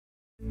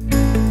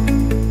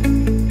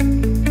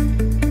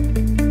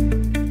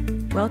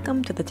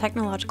Welcome to the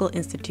Technological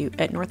Institute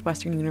at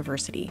Northwestern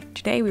University.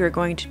 Today we are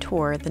going to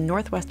tour the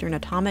Northwestern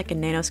Atomic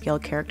and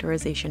Nanoscale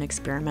Characterization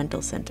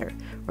Experimental Center,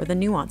 or the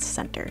Nuance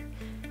Center.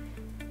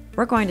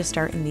 We're going to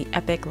start in the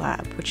EPIC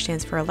Lab, which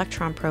stands for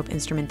Electron Probe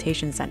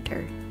Instrumentation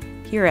Center.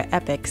 Here at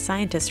EPIC,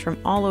 scientists from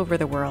all over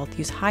the world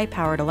use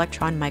high-powered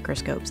electron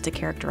microscopes to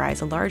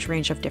characterize a large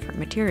range of different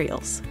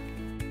materials.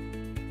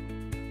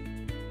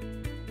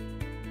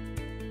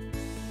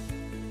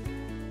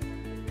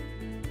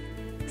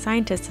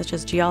 Scientists such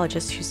as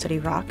geologists who study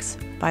rocks,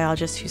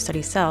 biologists who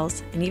study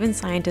cells, and even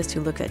scientists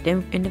who look at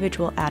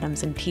individual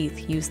atoms and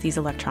teeth use these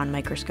electron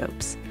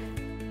microscopes.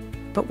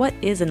 But what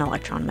is an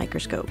electron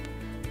microscope?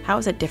 How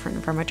is it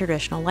different from a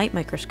traditional light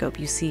microscope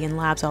you see in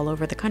labs all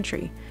over the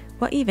country?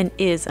 What even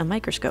is a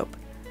microscope?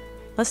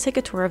 Let's take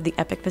a tour of the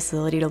EPIC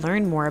facility to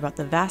learn more about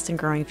the vast and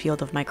growing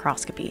field of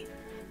microscopy.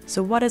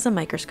 So what is a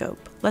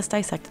microscope? Let's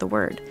dissect the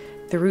word.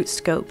 The root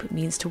scope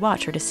means to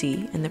watch or to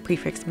see, and the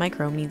prefix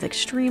micro means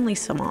extremely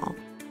small.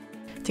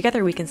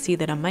 Together we can see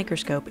that a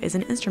microscope is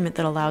an instrument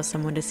that allows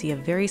someone to see a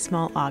very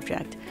small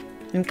object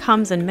and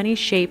comes in many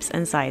shapes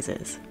and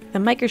sizes. The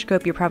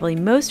microscope you're probably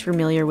most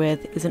familiar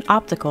with is an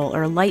optical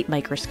or light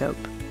microscope.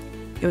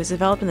 It was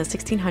developed in the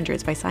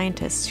 1600s by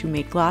scientists who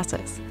made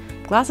glasses.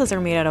 Glasses are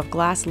made out of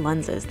glass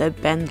lenses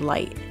that bend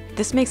light.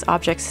 This makes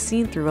objects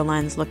seen through a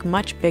lens look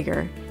much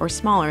bigger or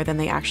smaller than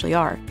they actually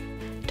are.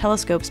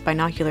 Telescopes,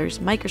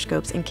 binoculars,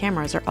 microscopes, and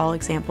cameras are all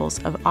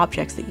examples of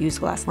objects that use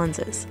glass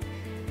lenses.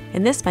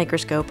 In this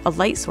microscope, a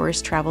light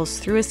source travels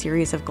through a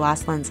series of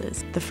glass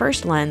lenses. The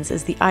first lens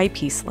is the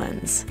eyepiece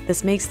lens.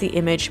 This makes the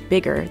image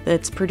bigger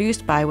that's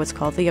produced by what's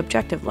called the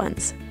objective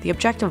lens. The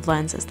objective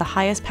lens is the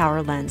highest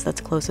power lens that's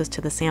closest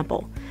to the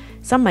sample.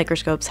 Some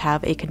microscopes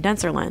have a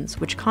condenser lens,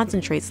 which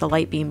concentrates the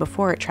light beam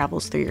before it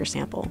travels through your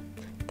sample.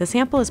 The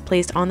sample is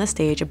placed on the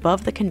stage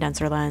above the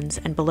condenser lens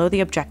and below the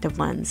objective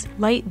lens.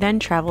 Light then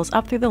travels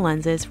up through the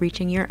lenses,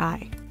 reaching your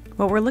eye.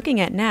 What we're looking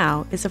at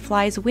now is a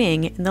fly's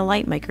wing in the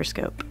light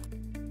microscope.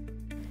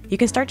 You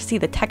can start to see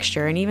the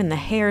texture and even the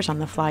hairs on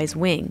the fly's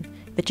wing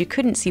that you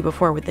couldn't see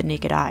before with the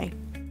naked eye.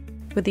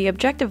 With the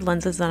objective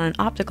lenses on an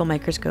optical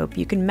microscope,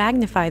 you can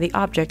magnify the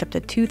object up to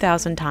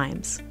 2,000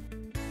 times.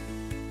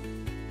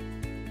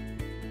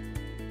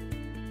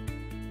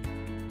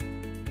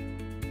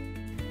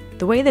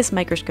 The way this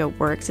microscope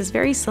works is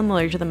very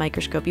similar to the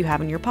microscope you have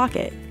in your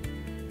pocket.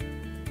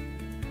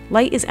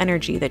 Light is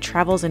energy that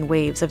travels in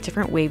waves of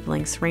different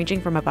wavelengths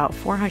ranging from about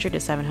 400 to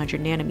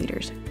 700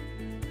 nanometers.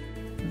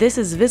 This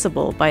is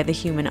visible by the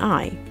human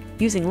eye.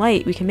 Using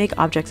light, we can make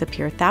objects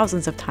appear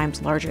thousands of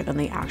times larger than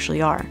they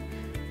actually are.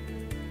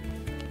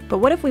 But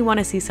what if we want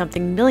to see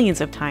something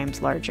millions of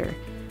times larger?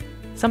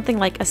 Something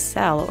like a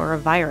cell or a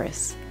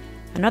virus.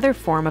 Another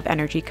form of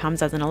energy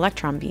comes as an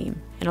electron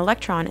beam. An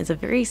electron is a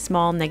very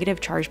small negative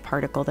charged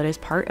particle that is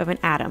part of an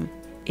atom.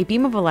 A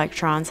beam of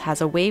electrons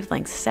has a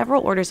wavelength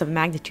several orders of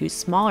magnitude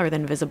smaller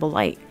than visible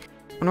light.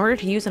 In order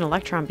to use an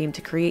electron beam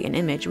to create an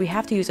image, we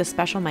have to use a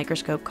special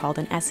microscope called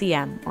an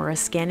SEM, or a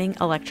scanning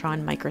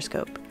electron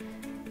microscope.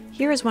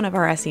 Here is one of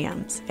our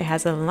SEMs. It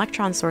has an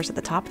electron source at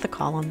the top of the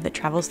column that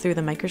travels through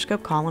the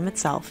microscope column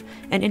itself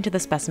and into the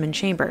specimen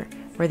chamber,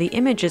 where the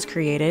image is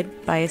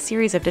created by a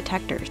series of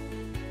detectors.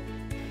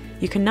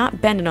 You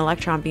cannot bend an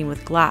electron beam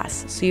with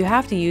glass, so you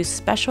have to use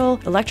special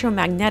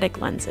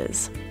electromagnetic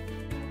lenses.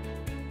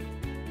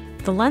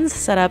 The lens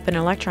set up in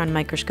an electron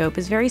microscope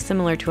is very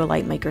similar to a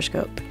light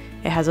microscope.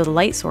 It has a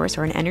light source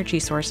or an energy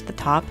source at the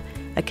top,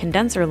 a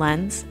condenser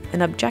lens,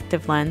 an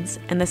objective lens,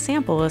 and the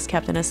sample is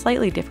kept in a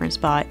slightly different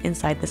spot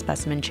inside the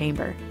specimen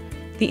chamber.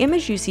 The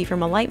image you see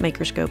from a light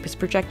microscope is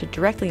projected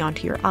directly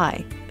onto your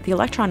eye. The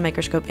electron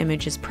microscope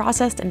image is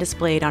processed and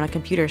displayed on a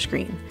computer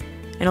screen.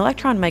 An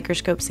electron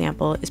microscope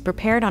sample is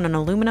prepared on an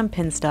aluminum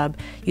pin stub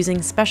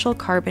using special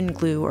carbon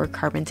glue or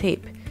carbon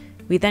tape.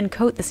 We then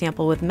coat the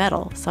sample with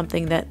metal,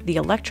 something that the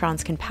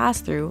electrons can pass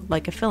through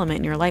like a filament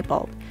in your light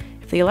bulb.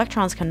 If the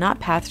electrons cannot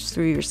pass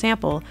through your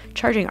sample,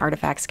 charging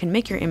artifacts can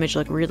make your image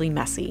look really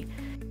messy.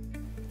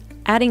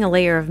 Adding a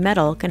layer of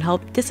metal can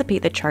help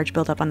dissipate the charge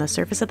buildup on the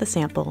surface of the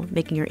sample,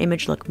 making your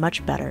image look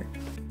much better.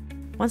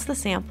 Once the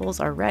samples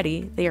are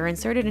ready, they are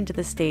inserted into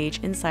the stage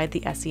inside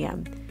the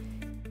SEM.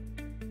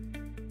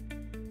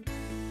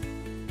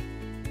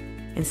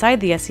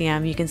 Inside the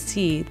SEM, you can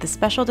see the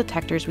special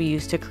detectors we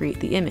use to create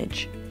the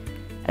image,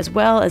 as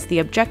well as the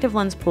objective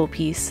lens pull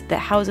piece that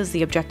houses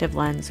the objective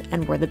lens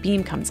and where the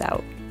beam comes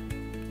out.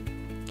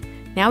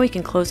 Now we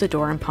can close the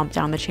door and pump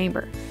down the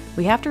chamber.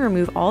 We have to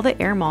remove all the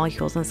air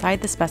molecules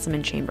inside the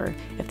specimen chamber.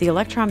 If the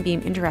electron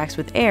beam interacts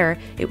with air,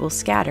 it will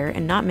scatter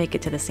and not make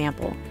it to the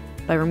sample.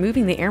 By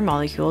removing the air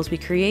molecules, we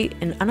create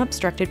an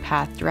unobstructed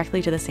path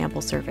directly to the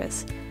sample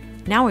surface.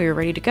 Now we are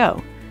ready to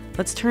go.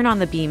 Let's turn on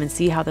the beam and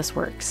see how this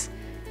works.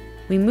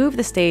 We move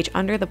the stage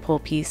under the pull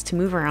piece to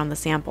move around the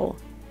sample.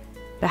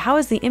 But how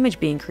is the image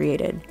being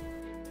created?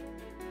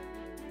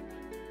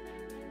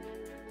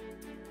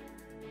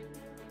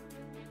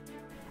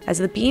 As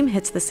the beam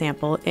hits the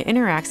sample, it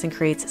interacts and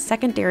creates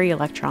secondary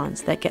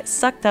electrons that get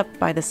sucked up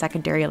by the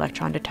secondary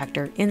electron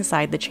detector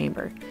inside the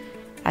chamber.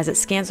 As it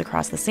scans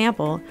across the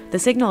sample, the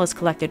signal is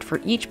collected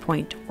for each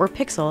point or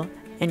pixel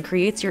and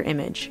creates your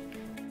image.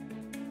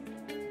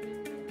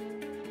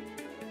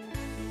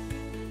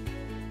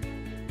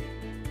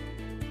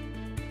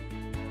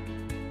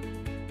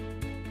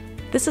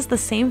 This is the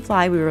same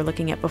fly we were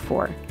looking at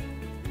before.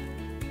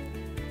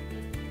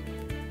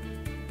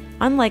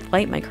 Unlike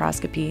light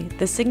microscopy,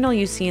 the signal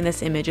you see in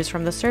this image is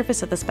from the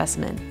surface of the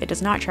specimen. It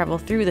does not travel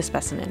through the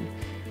specimen.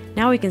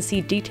 Now we can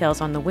see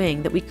details on the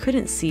wing that we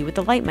couldn't see with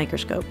the light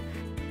microscope.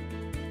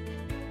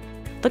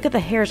 Look at the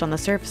hairs on the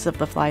surface of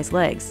the fly's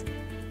legs.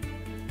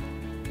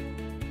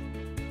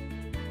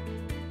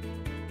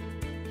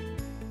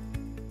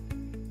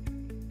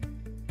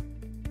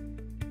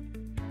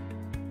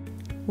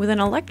 With an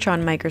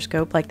electron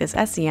microscope like this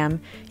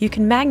SEM, you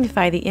can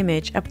magnify the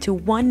image up to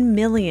 1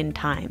 million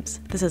times.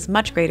 This is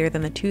much greater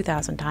than the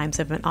 2,000 times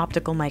of an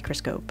optical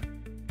microscope.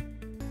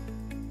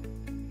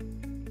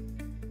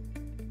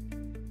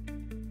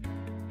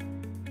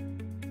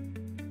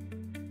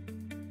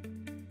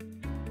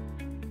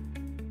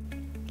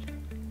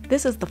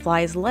 This is the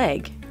fly's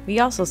leg. We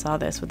also saw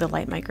this with the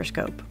light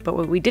microscope, but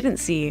what we didn't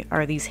see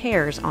are these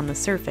hairs on the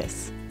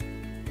surface.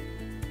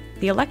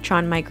 The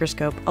electron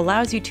microscope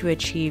allows you to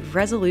achieve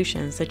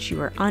resolutions that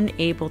you are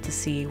unable to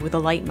see with a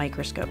light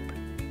microscope.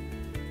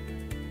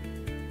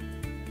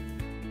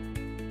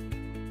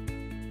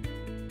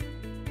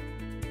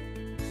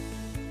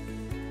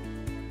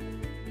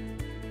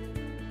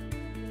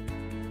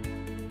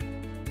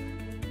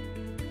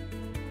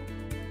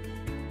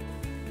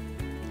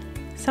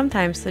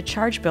 Sometimes the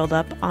charge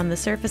buildup on the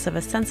surface of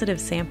a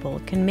sensitive sample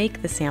can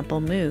make the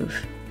sample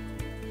move.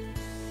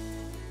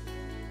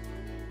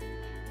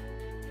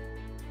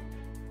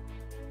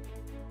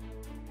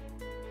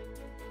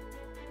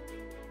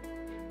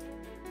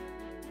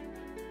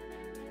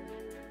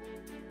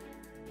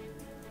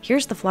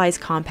 Here's the fly's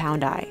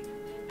compound eye.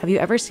 Have you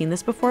ever seen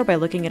this before by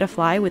looking at a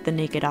fly with the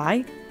naked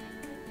eye?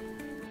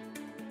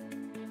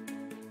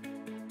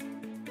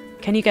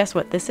 Can you guess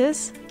what this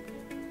is?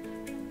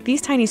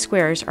 These tiny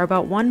squares are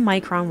about 1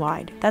 micron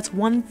wide, that's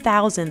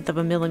 1,000th of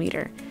a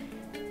millimeter,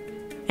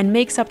 and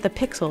makes up the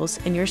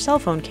pixels in your cell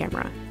phone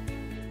camera.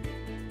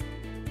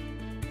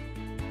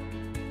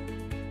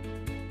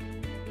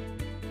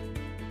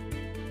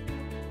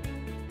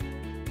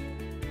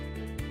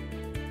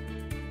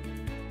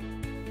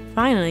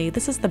 Finally,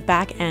 this is the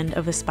back end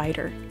of a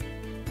spider.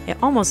 It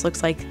almost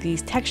looks like the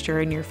texture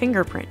in your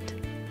fingerprint.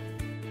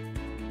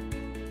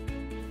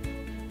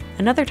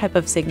 Another type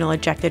of signal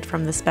ejected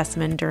from the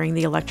specimen during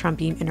the electron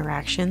beam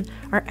interaction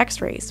are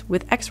X-rays.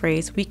 With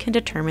X-rays, we can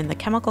determine the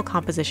chemical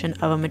composition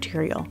of a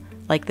material,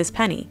 like this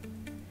penny.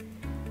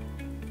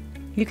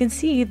 You can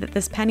see that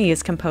this penny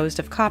is composed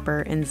of copper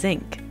and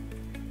zinc.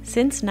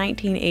 Since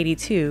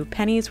 1982,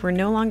 pennies were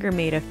no longer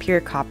made of pure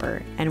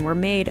copper and were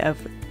made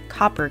of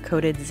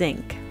copper-coated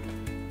zinc.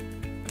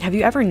 Have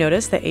you ever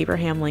noticed that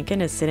Abraham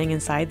Lincoln is sitting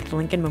inside the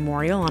Lincoln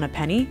Memorial on a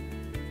penny?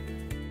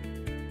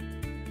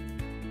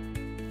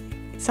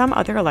 Some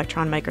other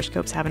electron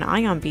microscopes have an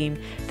ion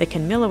beam that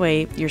can mill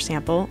away your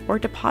sample or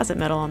deposit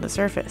metal on the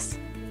surface.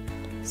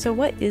 So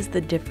what is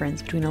the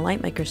difference between a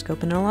light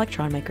microscope and an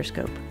electron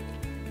microscope?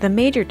 The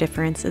major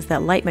difference is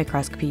that light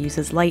microscopy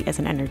uses light as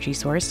an energy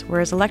source,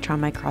 whereas electron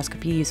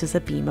microscopy uses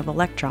a beam of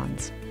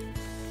electrons.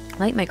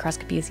 Light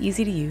microscopy is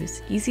easy to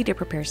use, easy to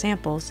prepare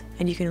samples,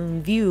 and you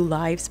can view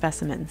live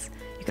specimens.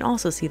 You can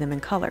also see them in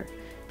color,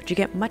 but you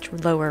get much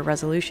lower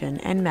resolution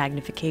and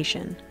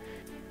magnification.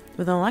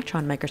 With an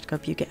electron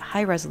microscope, you get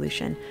high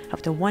resolution,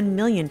 up to 1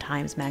 million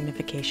times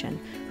magnification,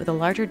 with a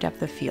larger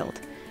depth of field,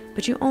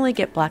 but you only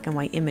get black and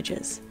white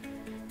images.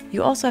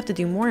 You also have to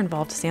do more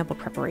involved sample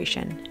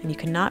preparation, and you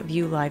cannot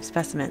view live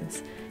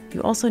specimens.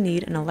 You also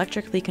need an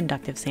electrically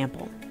conductive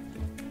sample.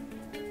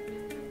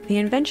 The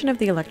invention of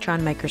the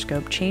electron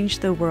microscope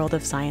changed the world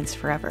of science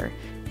forever.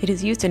 It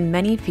is used in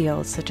many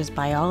fields such as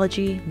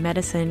biology,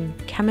 medicine,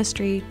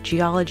 chemistry,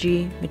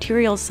 geology,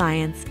 materials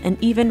science,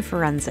 and even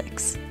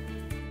forensics.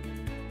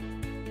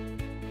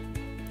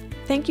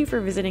 Thank you for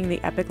visiting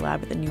the EPIC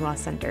lab at the NUAS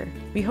Center.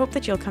 We hope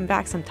that you'll come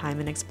back sometime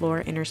and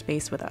explore inner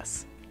space with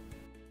us.